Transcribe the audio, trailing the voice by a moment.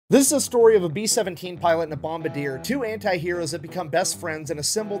This is a story of a B17 pilot and a bombardier, two anti-heroes that become best friends and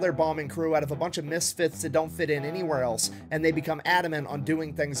assemble their bombing crew out of a bunch of misfits that don't fit in anywhere else, and they become adamant on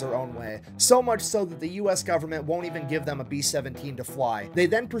doing things their own way. So much so that the US government won't even give them a B17 to fly. They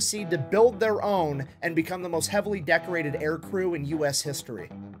then proceed to build their own and become the most heavily decorated aircrew in US history.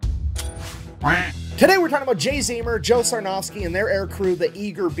 Today we're talking about Jay Zemer, Joe Sarnofsky, and their aircrew, the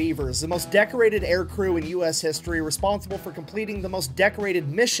Eager Beavers, the most decorated aircrew in US history, responsible for completing the most decorated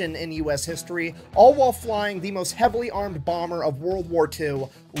mission in US history, all while flying the most heavily armed bomber of World War II,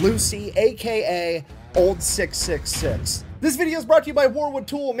 Lucy, aka Old 666. This video is brought to you by Warwood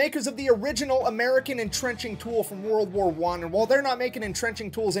Tool, makers of the original American entrenching tool from World War I, and while they're not making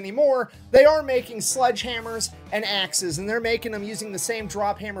entrenching tools anymore, they are making sledgehammers and axes, and they're making them using the same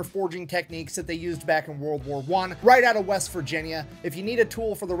drop hammer forging techniques that they used back in World War I, right out of West Virginia. If you need a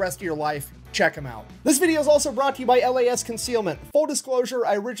tool for the rest of your life, check them out. This video is also brought to you by LAS Concealment. Full disclosure,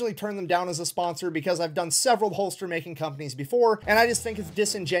 I originally turned them down as a sponsor because I've done several holster making companies before, and I just think it's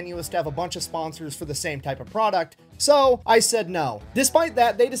disingenuous to have a bunch of sponsors for the same type of product, so I said no. Despite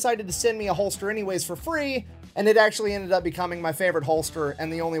that, they decided to send me a holster anyways for free, and it actually ended up becoming my favorite holster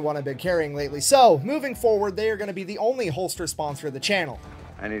and the only one I've been carrying lately. So, moving forward, they are going to be the only holster sponsor of the channel.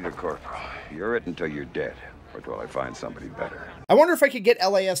 I need a corporal. You're it until you're dead, or till I find somebody better. I wonder if I could get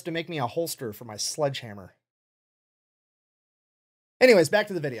LAS to make me a holster for my sledgehammer. Anyways, back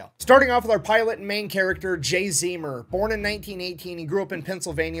to the video. Starting off with our pilot and main character, Jay Zemer. Born in 1918, he grew up in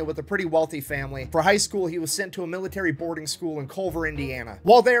Pennsylvania with a pretty wealthy family. For high school, he was sent to a military boarding school in Culver, Indiana.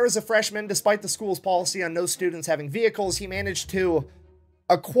 While there as a freshman, despite the school's policy on no students having vehicles, he managed to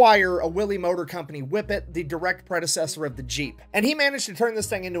acquire a Willys Motor Company Whippet, the direct predecessor of the Jeep. And he managed to turn this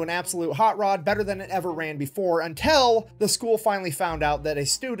thing into an absolute hot rod, better than it ever ran before, until the school finally found out that a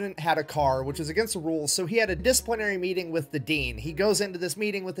student had a car, which is against the rules, so he had a disciplinary meeting with the dean. He goes into this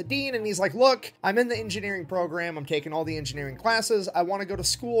meeting with the dean and he's like, look, I'm in the engineering program, I'm taking all the engineering classes, I want to go to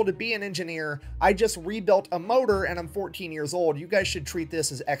school to be an engineer, I just rebuilt a motor and I'm 14 years old, you guys should treat this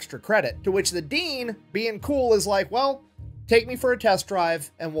as extra credit. To which the dean, being cool, is like, well, take me for a test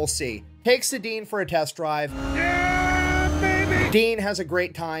drive and we'll see. Takes the dean for a test drive. Yeah, baby! Dean has a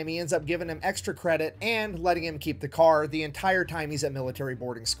great time. He ends up giving him extra credit and letting him keep the car the entire time he's at military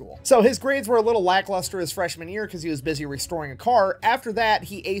boarding school. So his grades were a little lackluster his freshman year because he was busy restoring a car. After that,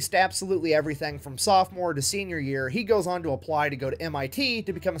 he aced absolutely everything from sophomore to senior year. He goes on to apply to go to MIT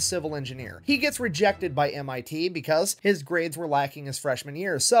to become a civil engineer. He gets rejected by MIT because his grades were lacking his freshman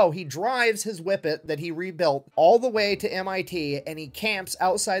year. So he drives his Whippet that he rebuilt all the way to MIT and he camps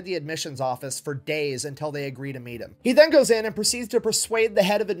outside the admissions office for days until they agree to meet him. He then goes in and proceeds to persuade the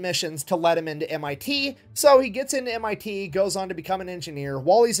head of admissions to let him into MIT. So he gets into MIT, goes on to become an engineer.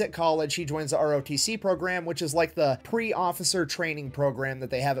 While he's at college, he joins the ROTC program, which is like the pre-officer training program that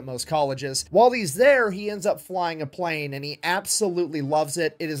they have at most colleges. While he's there, he ends up flying a plane and he absolutely loves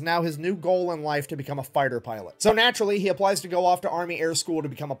it. It is now his new goal in life to become a fighter pilot. So naturally, he applies to go off to Army Air School to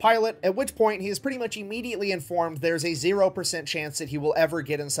become a pilot, at which point he is pretty much immediately informed there's a 0% chance that he will ever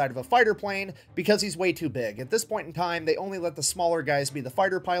get inside of a fighter plane because he's way too big. At this point in time, they only let the smaller guys be the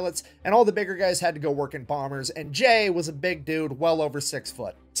fighter pilots, and all the bigger guys had to go work in bombers, and Jay was a big dude, well over 6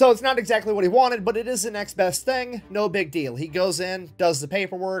 foot. So it's not exactly what he wanted, but it is the next best thing. No big deal. He goes in, does the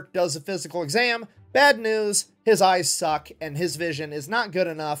paperwork, does the physical exam. Bad news, his eyes suck, and his vision is not good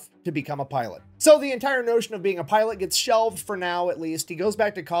enough to become a pilot. So the entire notion of being a pilot gets shelved for now, at least. He goes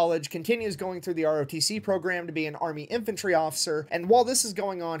back to college, continues going through the ROTC program to be an Army infantry officer, and while this is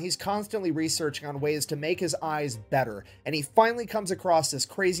going on, he's constantly researching on ways to make his eyes better, and he finally comes across this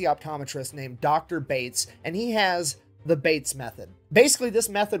crazy optometrist named Dr. Bates, and he has the Bates method. Basically, this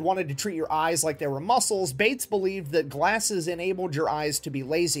method wanted to treat your eyes like they were muscles. Bates believed that glasses enabled your eyes to be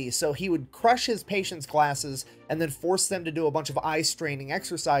lazy, so he would crush his patients' glasses and then force them to do a bunch of eye straining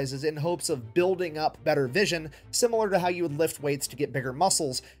exercises in hopes of building up better vision, similar to how you would lift weights to get bigger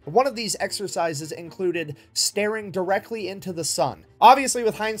muscles. One of these exercises included staring directly into the sun. Obviously,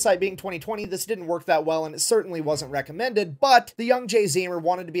 with hindsight being 2020, this didn't work that well and it certainly wasn't recommended, but the young Jay Zemer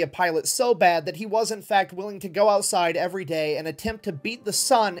wanted to be a pilot so bad that he was in fact willing to go outside every day and attempt to beat the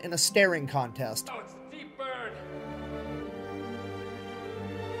sun in a staring contest. Oh, it's a deep burn.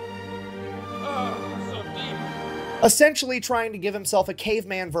 Oh, so deep. essentially trying to give himself a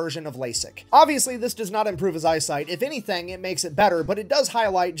caveman version of LASIK. Obviously, this does not improve his eyesight. If anything, it makes it better, but it does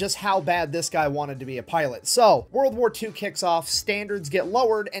highlight just how bad this guy wanted to be a pilot. So, World War II kicks off, standards get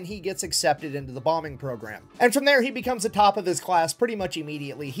lowered, and he gets accepted into the bombing program. And from there, he becomes the top of his class pretty much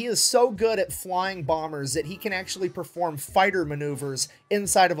immediately. He is so good at flying bombers that he can actually perform fighter maneuvers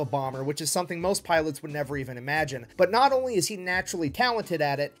inside of a bomber, which is something most pilots would never even imagine. But not only is he naturally talented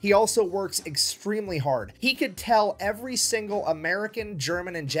at it, he also works extremely hard. He could tell every single American,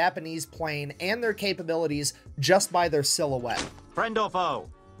 German, and Japanese plane and their capabilities just by their silhouette. Friend or foe?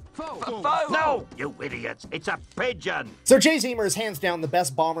 Foe! No, you idiots! It's a pigeon! So Jay Zimmer is hands down the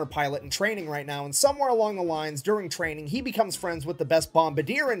best bomber pilot in training right now, and somewhere along the lines, during training, he becomes friends with the best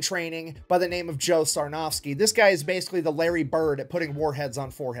bombardier in training by the name of Joe Sarnofsky. This guy is basically the Larry Bird at putting warheads on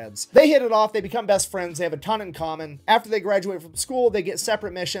foreheads. They hit it off, they become best friends, they have a ton in common. After they graduate from school, they get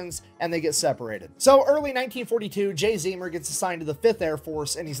separate missions, and they get separated. So early 1942, Jay Zimmer gets assigned to the 5th Air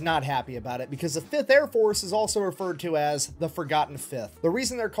Force, and he's not happy about it, because the 5th Air Force is also referred to as the Forgotten Fifth. The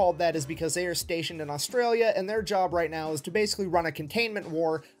reason they're called that is because they are stationed in Australia, and their job right now is to basically run a containment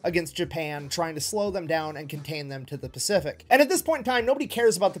war against Japan, trying to slow them down and contain them to the Pacific. And at this point in time, nobody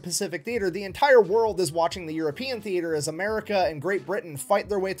cares about the Pacific theater. The entire world is watching the European theater as America and Great Britain fight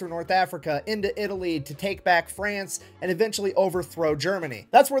their way through North Africa into Italy to take back France and eventually overthrow Germany.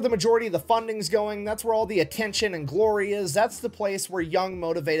 That's where the majority of the funding's going. That's where all the attention and glory is. That's the place where young,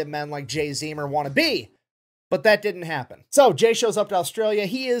 motivated men like Jay Zimmer want to be. But that didn't happen. So Jay shows up to Australia.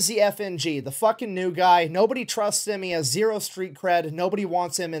 He is the FNG, the fucking new guy. Nobody trusts him. He has zero street cred. Nobody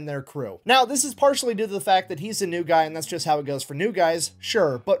wants him in their crew. Now, this is partially due to the fact that he's the new guy, and that's just how it goes for new guys,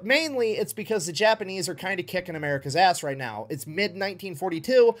 sure. But mainly, it's because the Japanese are kind of kicking America's ass right now. It's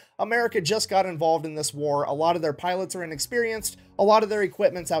mid-1942. America just got involved in this war. A lot of their pilots are inexperienced. A lot of their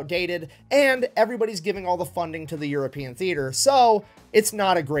equipment's outdated. And everybody's giving all the funding to the European theater. So it's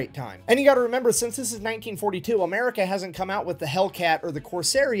not a great time. And you got to remember, since this is 1942, America hasn't come out with the Hellcat or the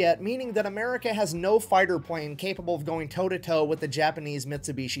Corsair yet, meaning that America has no fighter plane capable of going toe-to-toe with the Japanese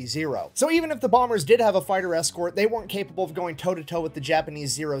Mitsubishi Zero. So even if the bombers did have a fighter escort, they weren't capable of going toe-to-toe with the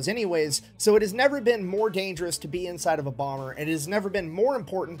Japanese Zeros anyways, so it has never been more dangerous to be inside of a bomber, and it has never been more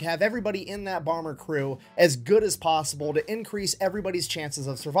important to have everybody in that bomber crew as good as possible to increase everybody's chances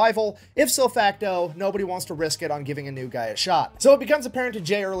of survival. If so facto, nobody wants to risk it on giving a new guy a shot. So it becomes apparent to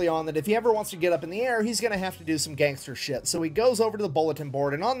Jay early on that if he ever wants to get up in the air, he's going to have to do some gangster shit. So he goes over to the bulletin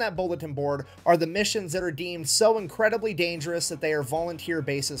board, and on that bulletin board are the missions that are deemed so incredibly dangerous that they are volunteer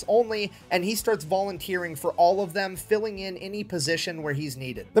basis only, and he starts volunteering for all of them, filling in any position where he's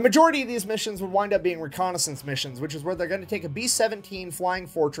needed. The majority of these missions would wind up being reconnaissance missions, which is where they're going to take a B-17 Flying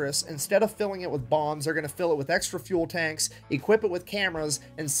Fortress. Instead of filling it with bombs, they're going to fill it with extra fuel tanks, equip it with cameras,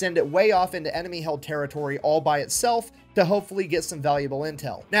 and send it way off into enemy-held territory all by itself to hopefully get some valuable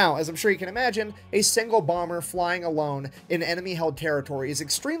intel. Now, as I'm sure you can imagine, a single bomber flying alone in enemy-held territory is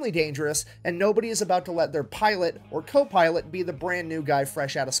extremely dangerous, and nobody is about to let their pilot or co-pilot be the brand new guy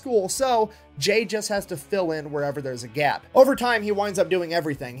fresh out of school, so Jay just has to fill in wherever there's a gap. Over time, he winds up doing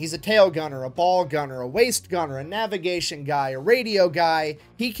everything. He's a tail gunner, a ball gunner, a waist gunner, a navigation guy, a radio guy.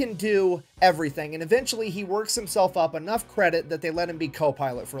 He can do everything, and eventually he works himself up enough credit that they let him be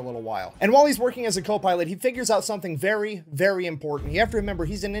co-pilot for a little while. And while he's working as a co-pilot, he figures out something very, very important. You have to remember,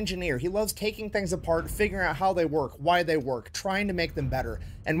 he's an engineer. He loves taking things apart, figuring out how they work, why they work, trying to make them better.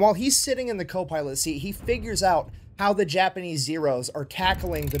 And while he's sitting in the co-pilot seat, he figures out how the Japanese Zeros are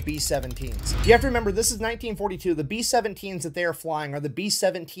tackling the B-17s. You have to remember, this is 1942. The B-17s that they are flying are the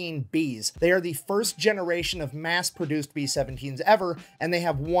B-17Bs. They are the first generation of mass-produced B-17s ever, and they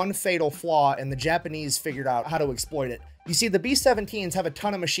have one fatal flaw, and the Japanese figured out how to exploit it. You see, the B-17s have a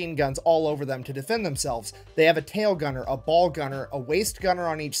ton of machine guns all over them to defend themselves. They have a tail gunner, a ball gunner, a waist gunner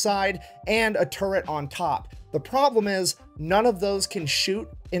on each side, and a turret on top. The problem is, none of those can shoot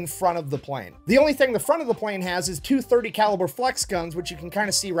in front of the plane. The only thing the front of the plane has is two 30 caliber flex guns, which you can kind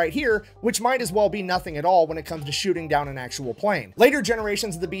of see right here, which might as well be nothing at all when it comes to shooting down an actual plane. Later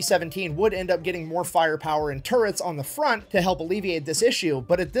generations of the B-17 would end up getting more firepower and turrets on the front to help alleviate this issue,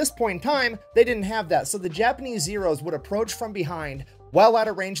 but at this point in time, they didn't have that, so the Japanese Zeros would approach from behind, well out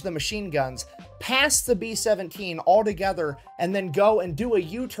of range of the machine guns, pass the B-17 altogether, and then go and do a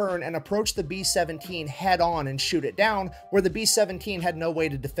U-turn and approach the B-17 head on and shoot it down, where the B-17 had no way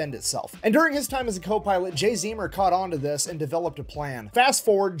to defend itself. And during his time as a co-pilot, Jay Zimmer caught on to this and developed a plan. Fast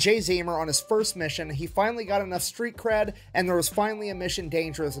forward, Jay Zimmer on his first mission, he finally got enough street cred, and there was finally a mission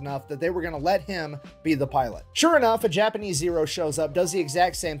dangerous enough that they were going to let him be the pilot. Sure enough, a Japanese Zero shows up, does the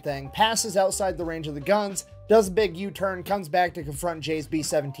exact same thing, passes outside the range of the guns, does a big U-turn, comes back to confront Jay's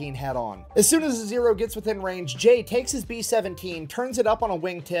B-17 head on. As soon as the Zero gets within range, Jay takes his B-17, turns it up on a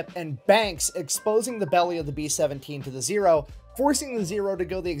wingtip, and banks, exposing the belly of the B-17 to the Zero, forcing the Zero to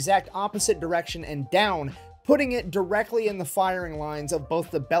go the exact opposite direction and down, putting it directly in the firing lines of both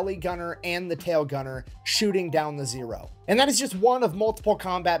the belly gunner and the tail gunner, shooting down the Zero. And that is just one of multiple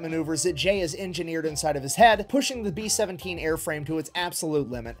combat maneuvers that Jay has engineered inside of his head, pushing the B-17 airframe to its absolute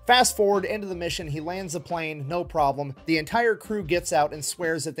limit. Fast forward into the mission, he lands the plane, no problem. The entire crew gets out and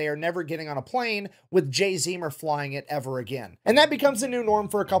swears that they are never getting on a plane with Jay Zemer flying it ever again. And that becomes the new norm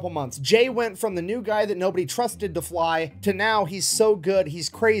for a couple months. Jay went from the new guy that nobody trusted to fly to now he's so good, he's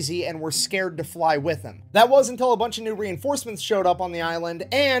crazy, and we're scared to fly with him. That was until a bunch of new reinforcements showed up on the island,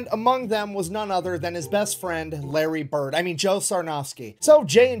 and among them was none other than his best friend, Larry Bird. Joe Sarnofsky. So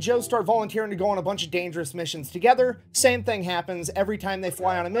Jay and Joe start volunteering to go on a bunch of dangerous missions together. Same thing happens every time they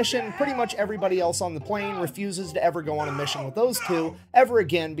fly on a mission. Pretty much everybody else on the plane refuses to ever go on a mission with those two ever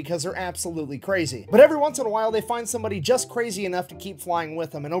again because they're absolutely crazy. But every once in a while, they find somebody just crazy enough to keep flying with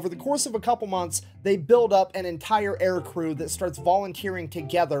them. And over the course of a couple months, they build up an entire air crew that starts volunteering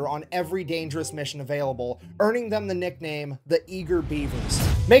together on every dangerous mission available, earning them the nickname the Eager Beavers.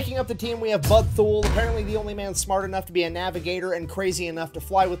 Making up the team, we have Bud Thule, apparently the only man smart enough to be a navigator and crazy enough to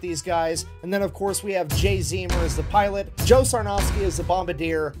fly with these guys. And then, of course, we have Jay Zemer as the pilot, Joe Sarnofsky as the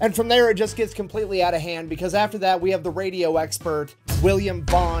bombardier, and from there it just gets completely out of hand because after that we have the radio expert, William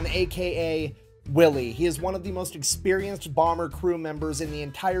Vaughn, aka Willie. He is one of the most experienced bomber crew members in the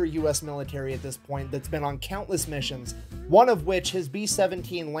entire US military at this point that's been on countless missions, one of which his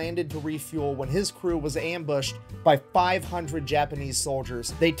B-17 landed to refuel when his crew was ambushed by 500 Japanese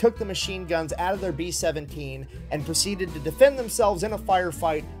soldiers. They took the machine guns out of their B-17 and proceeded to defend themselves in a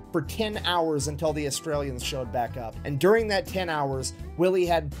firefight for 10 hours until the Australians showed back up. And during that 10 hours, Willie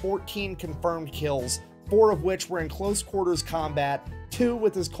had 14 confirmed kills, 4 of which were in close quarters combat, 2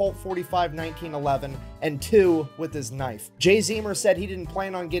 with his Colt 45 1911, and 2 with his knife. Jay Zemer said he didn't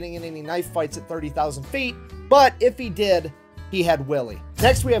plan on getting in any knife fights at 30,000 feet, but if he did, he had Willie.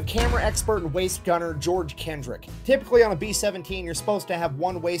 Next, we have camera expert and waist gunner George Kendrick. Typically on a B-17, you're supposed to have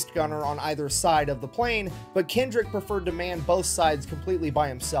one waist gunner on either side of the plane, but Kendrick preferred to man both sides completely by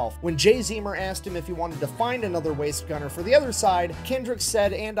himself. When Jay Zemer asked him if he wanted to find another waist gunner for the other side, Kendrick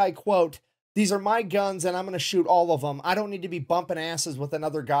said, and I quote, "These are my guns and I'm going to shoot all of them. I don't need to be bumping asses with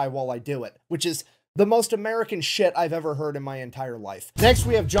another guy while I do it," which is the most American shit I've ever heard in my entire life. Next,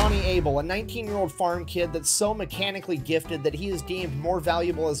 we have Johnny Abel, a 19-year-old farm kid that's so mechanically gifted that he is deemed more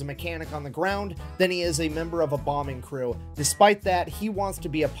valuable as a mechanic on the ground than he is a member of a bombing crew. Despite that, he wants to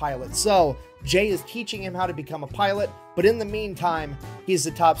be a pilot. So Jay is teaching him how to become a pilot, but in the meantime, he's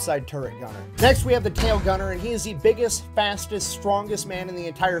the topside turret gunner. Next, we have the tail gunner, and he is the biggest, fastest, strongest man in the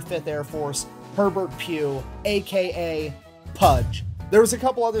entire 5th Air Force, Herbert Pugh, aka Pudge. There was a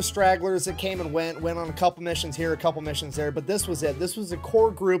couple other stragglers that came and went on a couple missions here, a couple missions there, but this was it. This was a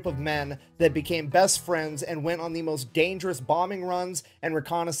core group of men that became best friends and went on the most dangerous bombing runs and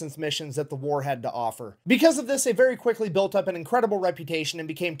reconnaissance missions that the war had to offer. Because of this, they very quickly built up an incredible reputation and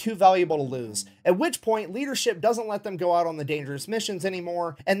became too valuable to lose, at which point leadership doesn't let them go out on the dangerous missions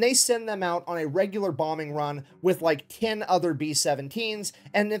anymore, and they send them out on a regular bombing run with like 10 other B-17s,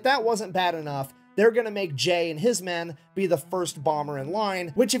 and if that wasn't bad enough, they're going to make Jay and his men be the first bomber in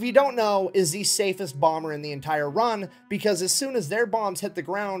line, which if you don't know is the safest bomber in the entire run, because as soon as their bombs hit the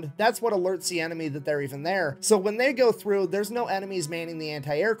ground, that's what alerts the enemy that they're even there. So when they go through, there's no enemies manning the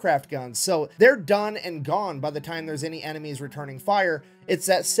anti-aircraft guns, so they're done and gone by the time there's any enemies returning fire. It's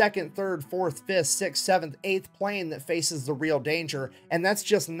that 2nd, 3rd, 4th, 5th, 6th, 7th, 8th plane that faces the real danger, and that's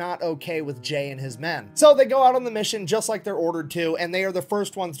just not okay with Jay and his men. So they go out on the mission just like they're ordered to, and they are the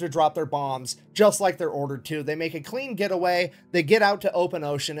first ones to drop their bombs, just like they're ordered to. They make a clean getaway, they get out to open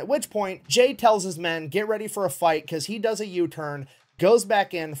ocean, at which point Jay tells his men, get ready for a fight, because he does a U-turn, goes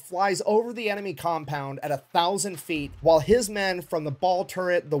back in, flies over the enemy compound at 1,000 feet, while his men from the ball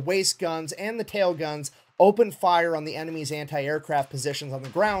turret, the waist guns, and the tail guns open fire on the enemy's anti-aircraft positions on the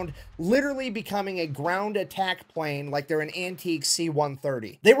ground, literally becoming a ground attack plane like they're an antique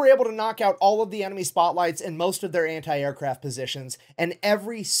C-130. They were able to knock out all of the enemy spotlights and most of their anti-aircraft positions, and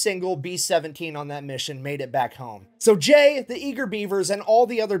every single B-17 on that mission made it back home. So Jay, the Eager Beavers, and all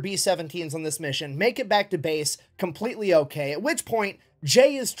the other B-17s on this mission make it back to base completely okay, at which point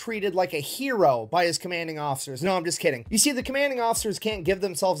Jay is treated like a hero by his commanding officers. No, I'm just kidding. You see, the commanding officers can't give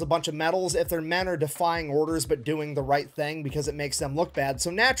themselves a bunch of medals if their men are defying orders but doing the right thing because it makes them look bad.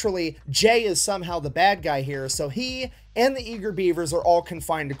 So naturally, Jay is somehow the bad guy here. So he and the Eager Beavers are all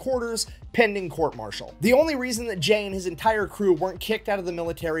confined to quarters pending court-martial. The only reason that Jay and his entire crew weren't kicked out of the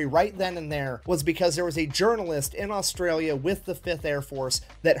military right then and there was because there was a journalist in Australia with the 5th Air Force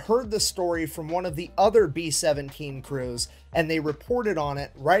that heard the story from one of the other B-17 crews, and they reported on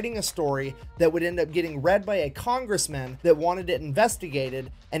it, writing a story that would end up getting read by a congressman that wanted it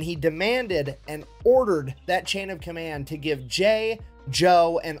investigated, and he demanded and ordered that chain of command to give Jay,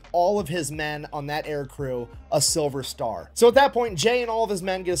 Joe, and all of his men on that air crew a silver star. So at that point, Jay and all of his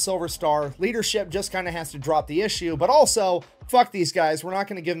men get a silver star. Leadership just kind of has to drop the issue, but also, fuck these guys. We're not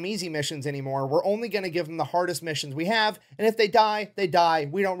going to give them easy missions anymore. We're only going to give them the hardest missions we have, and if they die, they die.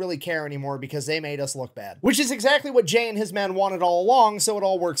 We don't really care anymore because they made us look bad. Which is exactly what Jay and his men wanted all along, so it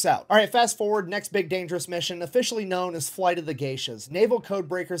all works out. All right, fast forward, next big dangerous mission, officially known as Flight of the Geishas. Naval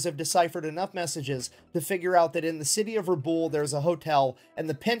codebreakers have deciphered enough messages to figure out that in the city of Raboul, there's a hotel, and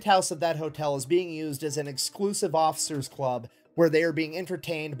the penthouse of that hotel is being used as an exclusive officers club where they are being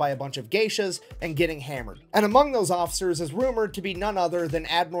entertained by a bunch of geishas and getting hammered. And among those officers is rumored to be none other than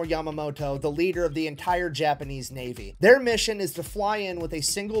Admiral Yamamoto, the leader of the entire Japanese Navy. Their mission is to fly in with a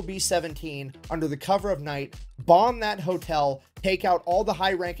single B-17 under the cover of night, bomb that hotel, take out all the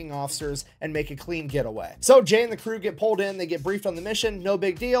high-ranking officers, and make a clean getaway. So Jay and the crew get pulled in, they get briefed on the mission, no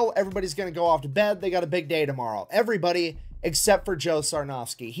big deal, everybody's gonna go off to bed, they got a big day tomorrow. Everybody except for Joe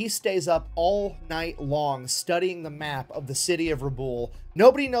Sarnofsky. He stays up all night long studying the map of the city of Raboul.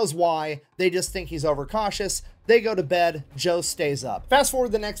 Nobody knows why, they just think he's overcautious. They go to bed, Joe stays up. Fast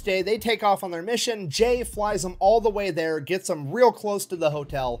forward the next day, they take off on their mission. Jay flies them all the way there, gets them real close to the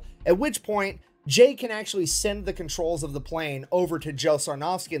hotel, at which point Jay can actually send the controls of the plane over to Joe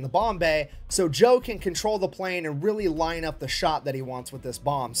Sarnofsky in the bomb bay, so Joe can control the plane and really line up the shot that he wants with this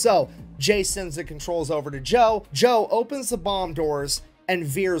bomb. So Jay sends the controls over to Joe. Joe opens the bomb doors and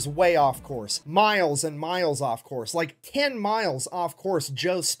veers way off course, miles and miles off course, like 10 miles off course.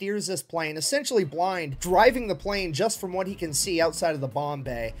 Joe steers this plane, essentially blind, driving the plane just from what he can see outside of the bomb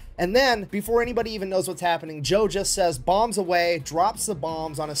bay. And then, before anybody even knows what's happening, Joe just says, bombs away, drops the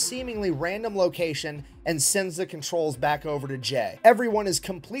bombs on a seemingly random location, and sends the controls back over to Jay. Everyone is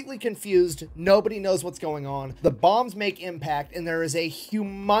completely confused. Nobody knows what's going on. The bombs make impact, and there is a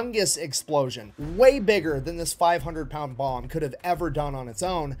humongous explosion, way bigger than this 500-pound bomb could have ever done on its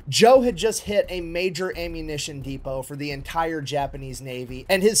own. Joe had just hit a major ammunition depot for the entire Japanese Navy,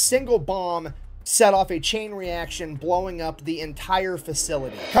 and his single bomb set off a chain reaction, blowing up the entire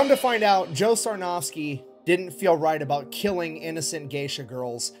facility. Come to find out, Joe Sarnofsky didn't feel right about killing innocent geisha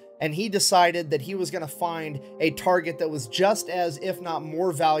girls, and he decided that he was going to find a target that was just as, if not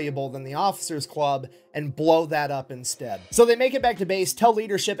more valuable than the officers club, and blow that up instead. So they make it back to base, tell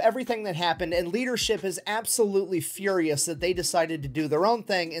leadership everything that happened, and leadership is absolutely furious that they decided to do their own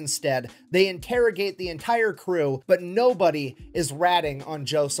thing instead. They interrogate the entire crew, but nobody is ratting on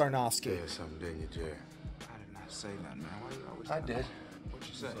Joe Sarnofsky. Yeah, something, didn't you, Jerry? I did not say that, man. Why you always... I did. What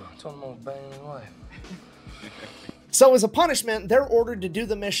you say? I told him I was banging your wife. So as a punishment, they're ordered to do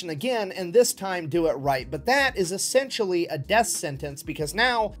the mission again, and this time do it right. But that is essentially a death sentence, because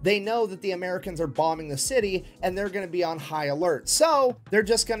now they know that the Americans are bombing the city and they're going to be on high alert. So they're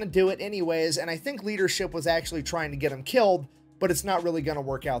just going to do it anyways, and I think leadership was actually trying to get them killed, but it's not really going to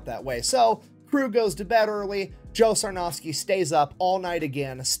work out that way. So crew goes to bed early. Joe Sarnofsky stays up all night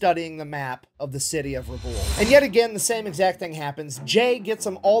again, studying the map of the city of Raboul. And yet again, the same exact thing happens. Jay gets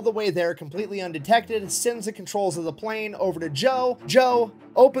them all the way there completely undetected, sends the controls of the plane over to Joe. Joe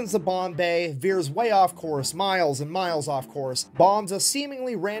opens the bomb bay, veers way off course, miles and miles off course, bombs a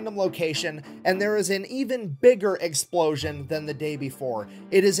seemingly random location, and there is an even bigger explosion than the day before.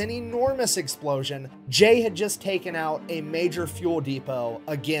 It is an enormous explosion. Jay had just taken out a major fuel depot,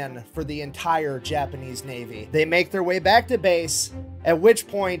 again, for the entire Japanese Navy. They make their way back to base, at which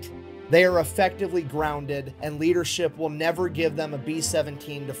point they are effectively grounded, and leadership will never give them a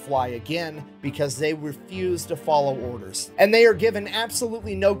B-17 to fly again because they refuse to follow orders. And they are given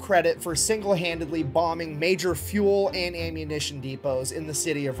absolutely no credit for single-handedly bombing major fuel and ammunition depots in the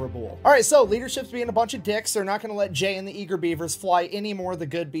city of Raboul. All right, so leadership's being a bunch of dicks. They're not going to let Jay and the Eager Beavers fly any more of the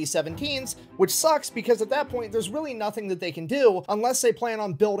good B-17s, which sucks because at that point, there's really nothing that they can do unless they plan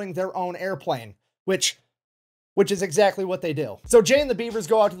on building their own airplane, which is exactly what they do. So Jay and the Beavers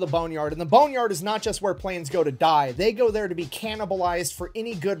go out to the boneyard, and the boneyard is not just where planes go to die. They go there to be cannibalized for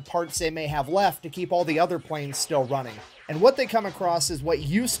any good parts they may have left to keep all the other planes still running. And what they come across is what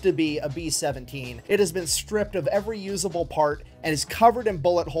used to be a B-17. It has been stripped of every usable part and is covered in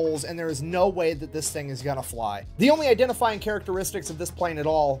bullet holes, and there is no way that this thing is gonna fly. The only identifying characteristics of this plane at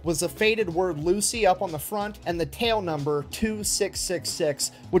all was the faded word Lucy up on the front and the tail number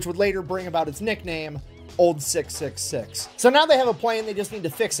 2666, which would later bring about its nickname, Old 666. So now they have a plane, they just need to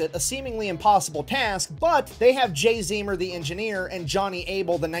fix it, a seemingly impossible task, but they have Jay Zemer, the engineer, and Johnny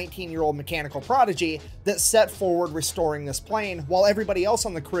Abel, the 19-year-old mechanical prodigy, that set forward restoring this plane, while everybody else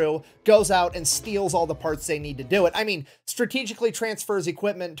on the crew goes out and steals all the parts they need to do it. I mean, strategically transfers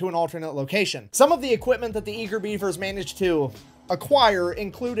equipment to an alternate location. Some of the equipment that the Eager Beavers managed to acquire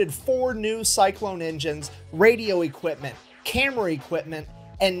included 4 new Cyclone engines, radio equipment, camera equipment,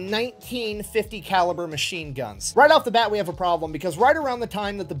 and 19 50 caliber machine guns. Right off the bat, we have a problem because right around the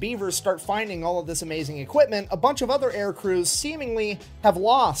time that the Beavers start finding all of this amazing equipment, a bunch of other air crews seemingly have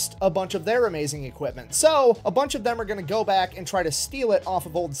lost a bunch of their amazing equipment. So a bunch of them are gonna go back and try to steal it off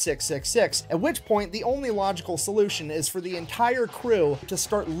of Old 666, at which point the only logical solution is for the entire crew to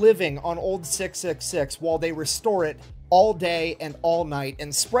start living on Old 666 while they restore it all day and all night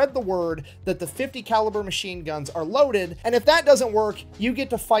and spread the word that the 50 caliber machine guns are loaded, and if that doesn't work, you get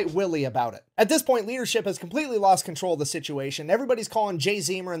to fight Willie about it. At this point, leadership has completely lost control of the situation. Everybody's calling Jay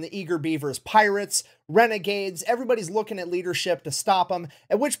Zemer and the Eager Beavers pirates, renegades, everybody's looking at leadership to stop them,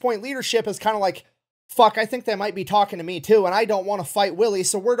 at which point leadership is kind of like, fuck, I think they might be talking to me too, and I don't want to fight Willie,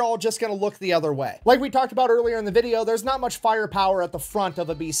 so we're all just going to look the other way. Like we talked about earlier in the video, there's not much firepower at the front of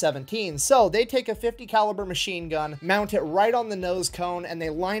a B17, so they take a 50 caliber machine gun, mount it right on the nose cone, and they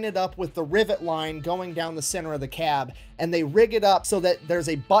line it up with the rivet line going down the center of the cab, and they rig it up so that there's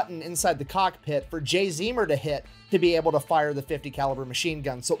a button inside the cockpit for Jay Zemer to hit to be able to fire the 50 caliber machine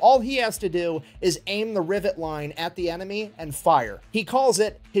gun. So all he has to do is aim the rivet line at the enemy and fire. He calls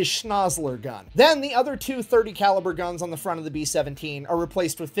it his schnozzler gun. Then the other 2 30 caliber guns on the front of the B17 are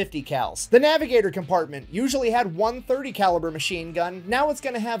replaced with 50 cals. The navigator compartment usually had 1 30 caliber machine gun. Now it's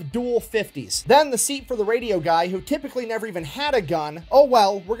gonna have dual 50s. Then the seat for the radio guy, who typically never even had a gun, oh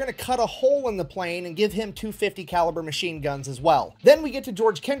well, we're gonna cut a hole in the plane and give him 2 50 caliber machine guns as well. Then we get to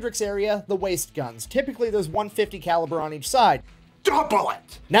George Kendrick's area, the waist guns. Typically there's 1 50 caliber on each side. Double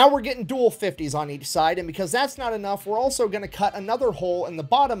it! Now we're getting dual 50s on each side, and because that's not enough, we're also going to cut another hole in the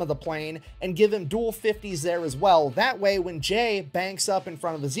bottom of the plane and give him dual 50s there as well. That way, when Jay banks up in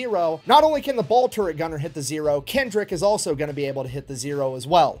front of the zero, not only can the ball turret gunner hit the zero, Kendrick is also going to be able to hit the zero as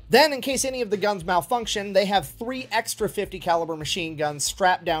well. Then, in case any of the guns malfunction, they have 3 extra 50 caliber machine guns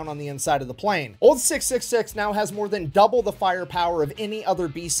strapped down on the inside of the plane. Old 666 now has more than double the firepower of any other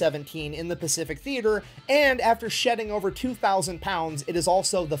B-17 in the Pacific Theater, and after shedding over 2,000 pounds, it is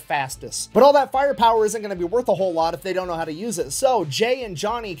also the fastest. But all that firepower isn't going to be worth a whole lot if they don't know how to use it. So Jay and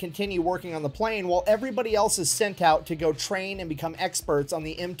Johnny continue working on the plane while everybody else is sent out to go train and become experts on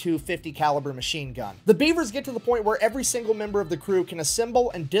the M2 50 caliber machine gun. The Beavers get to the point where every single member of the crew can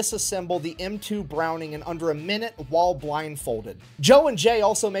assemble and disassemble the M2 Browning in under a minute while blindfolded. Joe and Jay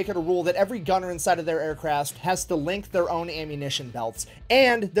also make it a rule that every gunner inside of their aircraft has to link their own ammunition belts,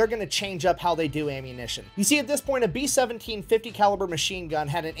 and they're going to change up how they do ammunition. You see, at this point, a B-17 50 caliber machine gun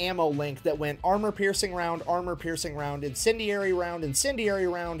had an ammo link that went armor piercing round, incendiary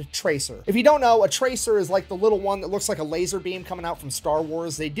round, tracer. If you don't know, a tracer is like the little one that looks like a laser beam coming out from Star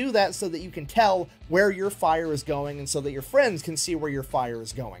Wars. They do that so that you can tell where your fire is going and so that your friends can see where your fire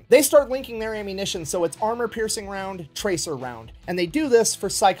is going. They start linking their ammunition so it's armor piercing round, tracer round. And they do this for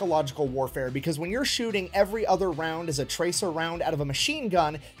psychological warfare, because when you're shooting every other round as a tracer round out of a machine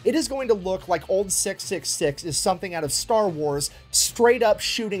gun, it is going to look like Old 666 is something out of Star Wars, straight up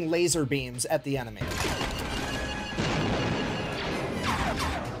shooting laser beams at the enemy.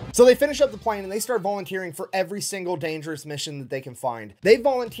 So they finish up the plane and they start volunteering for every single dangerous mission that they can find. They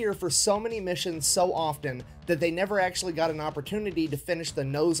volunteer for so many missions so often that they never actually got an opportunity to finish the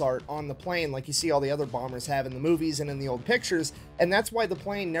nose art on the plane like you see all the other bombers have in the movies and in the old pictures, and that's why the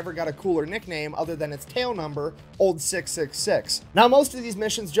plane never got a cooler nickname other than its tail number, Old 666. Now most of these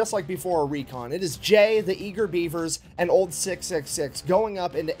missions, just like before, are recon. It is Jay, the Eager Beavers, and Old 666 going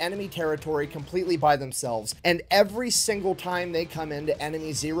up into enemy territory completely by themselves, and every single time they come into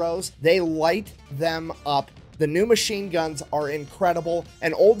enemy zeros, they light them up. The new machine guns are incredible,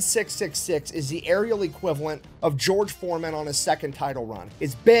 and Old 666 is the aerial equivalent of George Foreman on his second title run.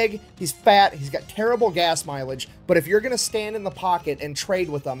 He's big, he's fat, he's got terrible gas mileage, but if you're going to stand in the pocket and trade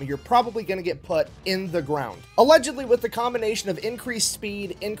with them, you're probably going to get put in the ground. Allegedly, with the combination of increased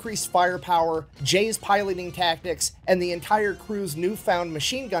speed, increased firepower, Jay's piloting tactics, and the entire crew's newfound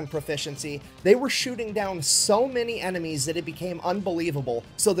machine gun proficiency, they were shooting down so many enemies that it became unbelievable.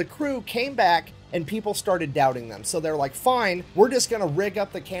 So the crew came back and people started doubting them. So they're like, fine, we're just gonna rig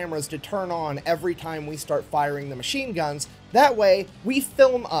up the cameras to turn on every time we start firing the machine guns, That way, we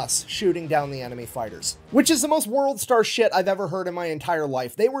film us shooting down the enemy fighters. Which is the most world star shit I've ever heard in my entire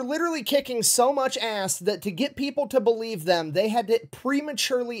life. They were literally kicking so much ass that to get people to believe them, they had to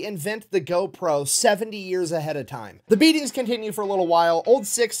prematurely invent the GoPro 70 years ahead of time. The beatings continue for a little while. Old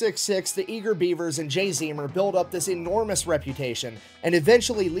 666, the eager Beavers, and Jay Zemer build up this enormous reputation, and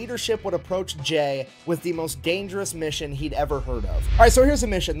eventually leadership would approach Jay with the most dangerous mission he'd ever heard of. Alright, so here's a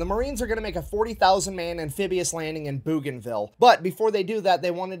mission. The Marines are going to make a 40,000 man amphibious landing in Bougainville, but before they do that,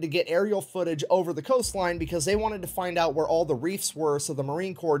 they wanted to get aerial footage over the coastline because they wanted to find out where all the reefs were so the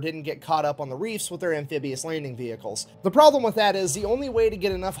Marine Corps didn't get caught up on the reefs with their amphibious landing vehicles. The problem with that is the only way to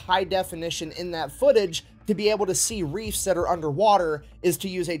get enough high definition in that footage to be able to see reefs that are underwater is to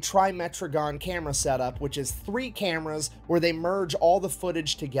use a trimetragon camera setup, which is 3 cameras where they merge all the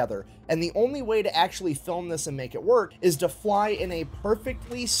footage together. And the only way to actually film this and make it work is to fly in a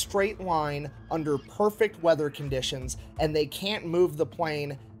perfectly straight line under perfect weather conditions, and they can't move the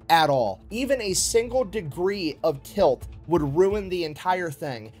plane at all. Even a single degree of tilt would ruin the entire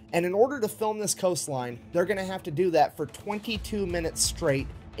thing. And in order to film this coastline, they're gonna have to do that for 22 minutes straight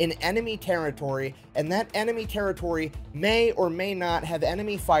in enemy territory, and that enemy territory may or may not have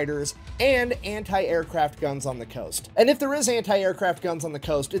enemy fighters and anti-aircraft guns on the coast. And if there is anti-aircraft guns on the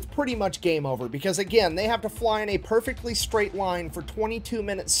coast, it's pretty much game over, because again, they have to fly in a perfectly straight line for 22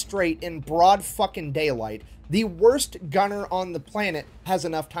 minutes straight in broad fucking daylight. The worst gunner on the planet has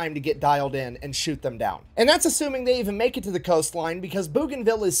enough time to get dialed in and shoot them down. And that's assuming they even make it to the coastline, because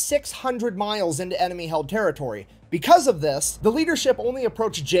Bougainville is 600 miles into enemy-held territory. Because of this, the leadership only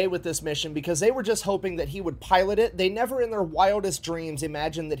approached Jay with this mission because they were just hoping that he would pilot it. They never in their wildest dreams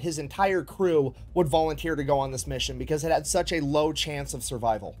imagined that his entire crew would volunteer to go on this mission because it had such a low chance of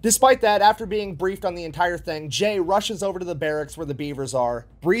survival. Despite that, after being briefed on the entire thing, Jay rushes over to the barracks where the Beavers are,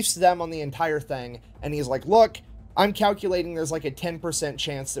 briefs them on the entire thing, and he's like, look, I'm calculating there's like a 10%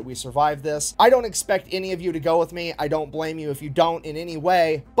 chance that we survive this. I don't expect any of you to go with me. I don't blame you if you don't in any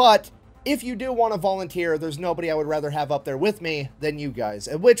way, but if you do want to volunteer, there's nobody I would rather have up there with me than you guys.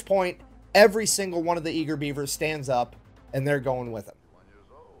 At which point, every single one of the eager Beavers stands up, and they're going with him.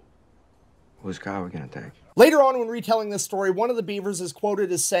 Whose car are we gonna take? Later on, when retelling this story, one of the Beavers is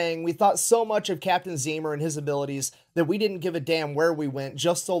quoted as saying, "We thought so much of Captain Zemer and his abilities that we didn't give a damn where we went,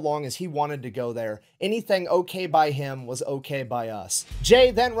 just so long as he wanted to go there. Anything okay by him was okay by us." Jay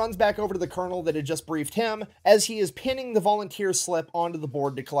then runs back over to the colonel that had just briefed him. As he is pinning the volunteer slip onto the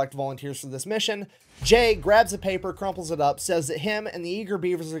board to collect volunteers for this mission, Jay grabs a paper, crumples it up, says that him and the eager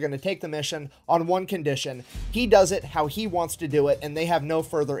Beavers are going to take the mission on one condition. He does it how he wants to do it, and they have no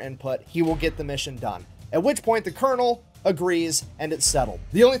further input. He will get the mission done. At which point the colonel agrees, and it's settled.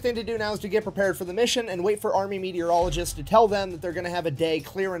 The only thing to do now is to get prepared for the mission and wait for Army meteorologists to tell them that they're going to have a day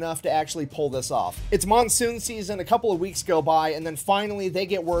clear enough to actually pull this off. It's monsoon season, a couple of weeks go by, and then finally they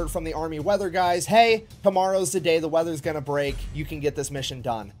get word from the Army weather guys, hey, tomorrow's the day the weather's going to break, you can get this mission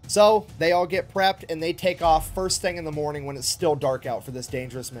done. So they all get prepped and they take off first thing in the morning when it's still dark out for this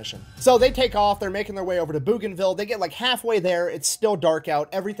dangerous mission. So they take off, they're making their way over to Bougainville, they get like halfway there, it's still dark out,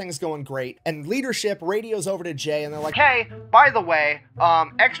 everything's going great, and leadership radios over to Jay and they're like, hey, by the way,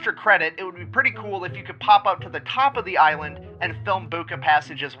 extra credit, it would be pretty cool if you could pop up to the top of the island and film Buka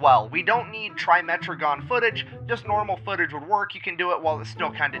Passage as well. We don't need trimetragon footage, just normal footage would work. You can do it while it's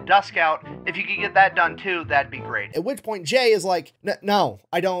still kind of dusk out. If you could get that done too, that'd be great. At which point Jay is like, no,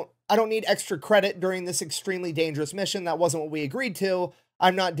 I don't need extra credit during this extremely dangerous mission. That wasn't what we agreed to.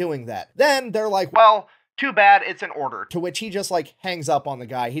 I'm not doing that. Then they're like, well, too bad, it's an order. To which he just like hangs up on the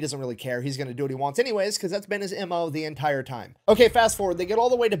guy. He doesn't really care. He's gonna do what he wants anyways, because that's been his MO the entire time. Okay, fast forward. They get all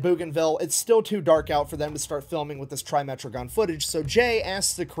the way to Bougainville. It's still too dark out for them to start filming with this trimetragon footage. So Jay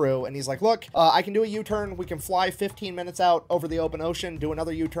asks the crew, and he's like, look, I can do a U-turn. We can fly 15 minutes out over the open ocean, do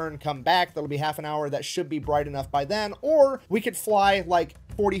another U-turn, come back. That'll be half an hour. That should be bright enough by then. Or we could fly like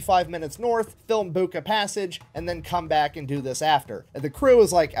 45 minutes north, film Buka Passage, and then come back and do this after. And the crew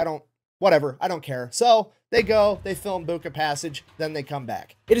is like, whatever, I don't care. So they go, they film Buka Passage, then they come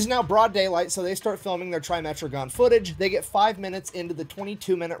back. It is now broad daylight, so they start filming their trimetragon footage. They get 5 minutes into the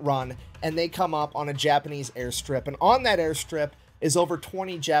 22-minute run, and they come up on a Japanese airstrip. And on that airstrip is over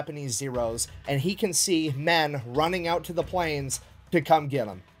 20 Japanese Zeros, and he can see men running out to the planes to come get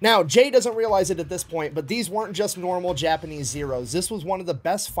him. Now, Jay doesn't realize it at this point, but these weren't just normal Japanese Zeros. This was one of the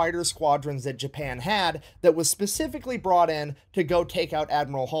best fighter squadrons that Japan had that was specifically brought in to go take out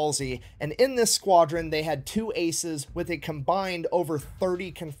Admiral Halsey. And in this squadron, they had 2 aces with a combined over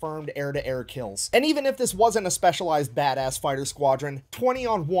 30 confirmed air-to-air kills. And even if this wasn't a specialized badass fighter squadron, 20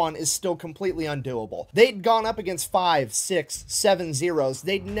 on 1 is still completely undoable. They'd gone up against 5, 6, 7 Zeros.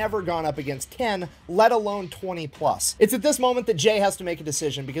 They'd never gone up against 10, let alone 20 plus. It's at this moment that Jay has to make a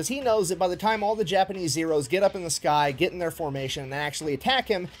decision, because he knows that by the time all the Japanese Zeros get up in the sky, get in their formation, and actually attack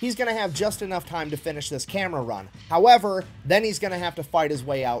him, he's going to have just enough time to finish this camera run. However, then he's going to have to fight his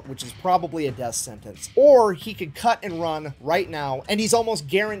way out, which is probably a death sentence. Or he could cut and run right now, and he's almost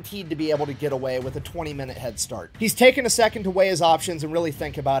guaranteed to be able to get away with a 20-minute head start. He's taken a second to weigh his options and really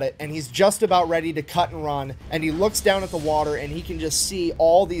think about it, and he's just about ready to cut and run, and he looks down at the water, and he can just see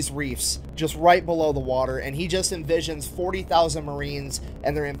all these reefs just right below the water, and he just envisions 40,000 Marines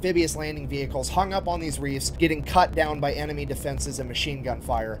and their amphibious landing vehicles hung up on these reefs, getting cut down by enemy defenses and machine gun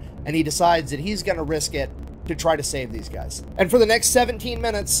fire, and he decides that he's going to risk it to try to save these guys. And for the next 17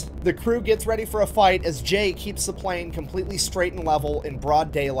 minutes, the crew gets ready for a fight as Jay keeps the plane completely straight and level in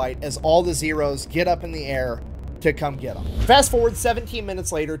broad daylight as all the Zeros get up in the air to come get them. Fast forward 17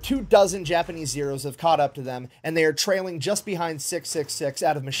 minutes later, 24 Japanese Zeros have caught up to them, and they are trailing just behind 666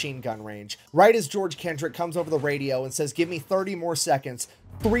 out of machine gun range. Right as George Kendrick comes over the radio and says, "Give me 30 more seconds,"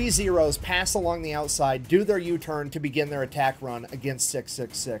 3 Zeros pass along the outside, do their U-turn to begin their attack run against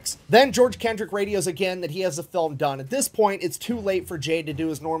 666. Then George Kendrick radios again that he has the film done. At this point, it's too late for Jay to do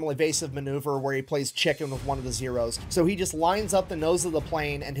his normal evasive maneuver where he plays chicken with one of the Zeros, so he just lines up the nose of the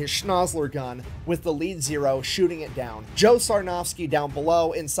plane and his Schnozzler gun with the lead Zero shooting it down. Joe Sarnofsky down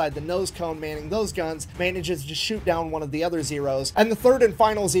below inside the nose cone manning those guns manages to shoot down one of the other Zeros, and the third and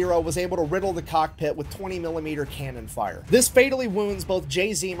final Zero was able to riddle the cockpit with 20mm cannon fire. This fatally wounds both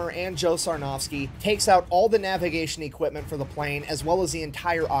Jay Zemer and Joe Sarnofsky, takes out all the navigation equipment for the plane as well as the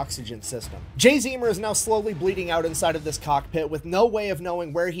entire oxygen system. Jay Zemer is now slowly bleeding out inside of this cockpit with no way of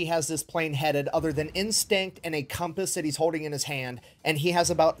knowing where he has this plane headed other than instinct and a compass that he's holding in his hand, and he has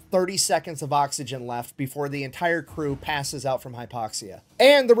about 30 seconds of oxygen left before the entire crew passes out from hypoxia.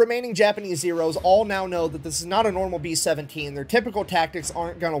 And the remaining Japanese Zeros all now know that this is not a normal B-17, their typical tactics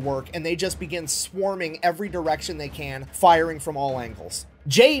aren't gonna work, and they just begin swarming every direction they can, firing from all angles.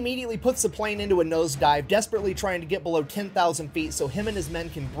 Jay immediately puts the plane into a nosedive, desperately trying to get below 10,000 feet so him and his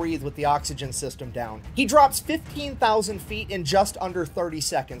men can breathe with the oxygen system down. He drops 15,000 feet in just under 30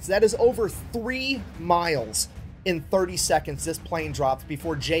 seconds. That is over 3 miles. In 30 seconds, this plane drops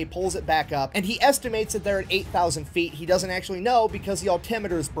before Jay pulls it back up, and he estimates that they're at 8,000 feet. He doesn't actually know because the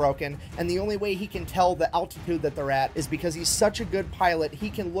altimeter is broken, and the only way he can tell the altitude that they're at is because he's such a good pilot, he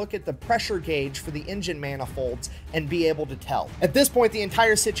can look at the pressure gauge for the engine manifolds and be able to tell. At this point, the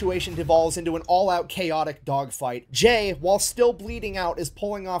entire situation devolves into an all-out chaotic dogfight. Jay, while still bleeding out, is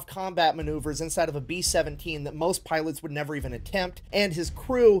pulling off combat maneuvers inside of a B-17 that most pilots would never even attempt, and his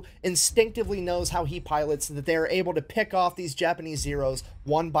crew instinctively knows how he pilots, that they're able to pick off these Japanese Zeros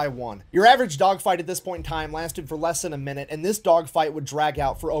one by one. Your average dogfight at this point in time lasted for less than a minute, and this dogfight would drag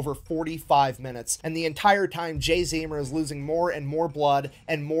out for over 45 minutes, and the entire time Jay Zemer is losing more and more blood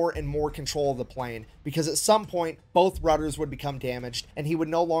and more control of the plane, because at some point both rudders would become damaged and he would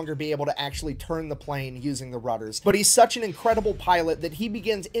no longer be able to actually turn the plane using the rudders. But he's such an incredible pilot that he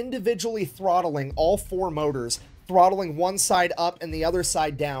begins individually throttling all 4 motors, throttling one side up and the other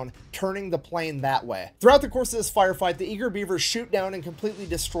side down, turning the plane that way. Throughout the course of this firefight, the eager Beavers shoot down and completely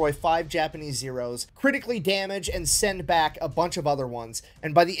destroy 5 Japanese Zeros, critically damage and send back a bunch of other ones.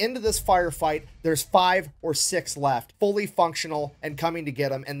 And by the end of this firefight, there's 5 or 6 left, fully functional and coming to get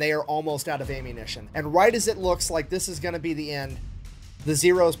them, and they are almost out of ammunition. And right as it looks like this is going to be the end, the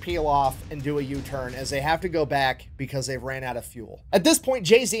Zeros peel off and do a U-turn as they have to go back because they've ran out of fuel. At this point,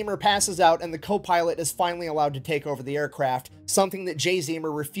 Jay Zemer passes out and the co-pilot is finally allowed to take over the aircraft, something that Jay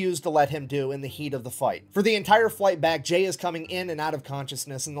Zemer refused to let him do in the heat of the fight. For the entire flight back, Jay is coming in and out of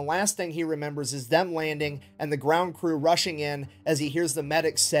consciousness, and the last thing he remembers is them landing and the ground crew rushing in as he hears the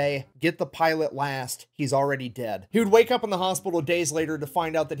medics say, "Get the pilot last, he's already dead." He would wake up in the hospital days later to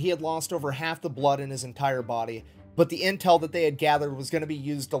find out that he had lost over half the blood in his entire body. But the intel that they had gathered was going to be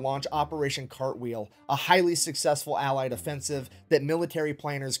used to launch Operation Cartwheel, a highly successful Allied offensive that military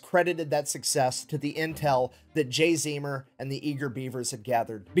planners credited that success to the intel that Jay Zemer and the eager Beavers had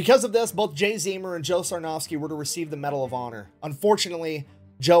gathered. Because of this, both Jay Zemer and Joe Sarnofsky were to receive the Medal of Honor. Unfortunately,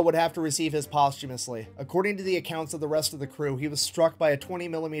 Joe would have to receive his posthumously. According to the accounts of the rest of the crew, he was struck by a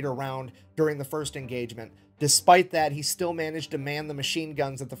 20mm round during the first engagement. Despite that, he still managed to man the machine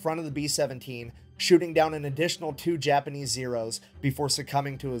guns at the front of the B-17, shooting down an additional 2 Japanese Zeros before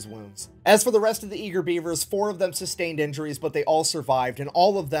succumbing to his wounds. As for the rest of the Eager Beavers, 4 of them sustained injuries, but they all survived, and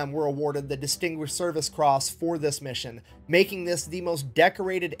all of them were awarded the Distinguished Service Cross for this mission, making this the most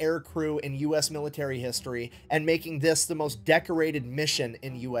decorated air crew in U.S. military history, and making this the most decorated mission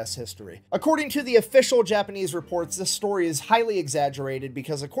in U.S. history. According to the official Japanese reports, this story is highly exaggerated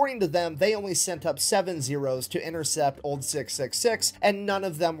because according to them, they only sent up 7 Zeros to intercept Old 666, and none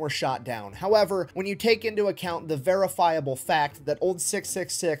of them were shot down. However, when you take into account the verifiable fact that Old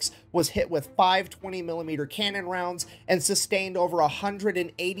 666 was hit with 5 20mm cannon rounds and sustained over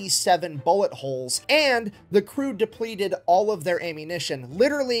 187 bullet holes, and the crew depleted all of their ammunition,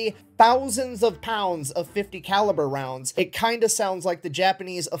 literally thousands of pounds of 50 caliber rounds, it kinda sounds like the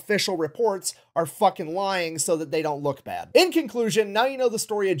Japanese official reports are fucking lying so that they don't look bad. In conclusion, now you know the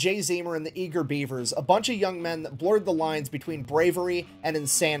story of Jay Zemer and the Eager Beavers, a bunch of young men that blurred the lines between bravery and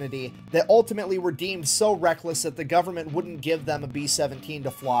insanity, that ultimately were deemed so reckless that the government wouldn't give them a B17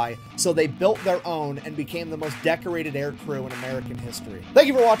 to fly, so they built their own and became the most decorated air crew in American history. Thank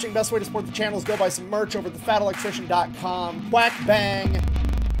you for watching. Best way to support the channel is go buy some merch over at thefatelectrician.com. Quack bang,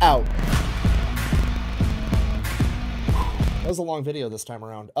 out. That was a long video this time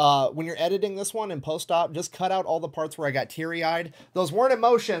around. When you're editing this one in post-op, just cut out all the parts where I got teary-eyed. Those weren't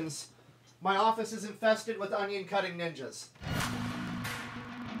emotions. My office is infested with onion-cutting ninjas.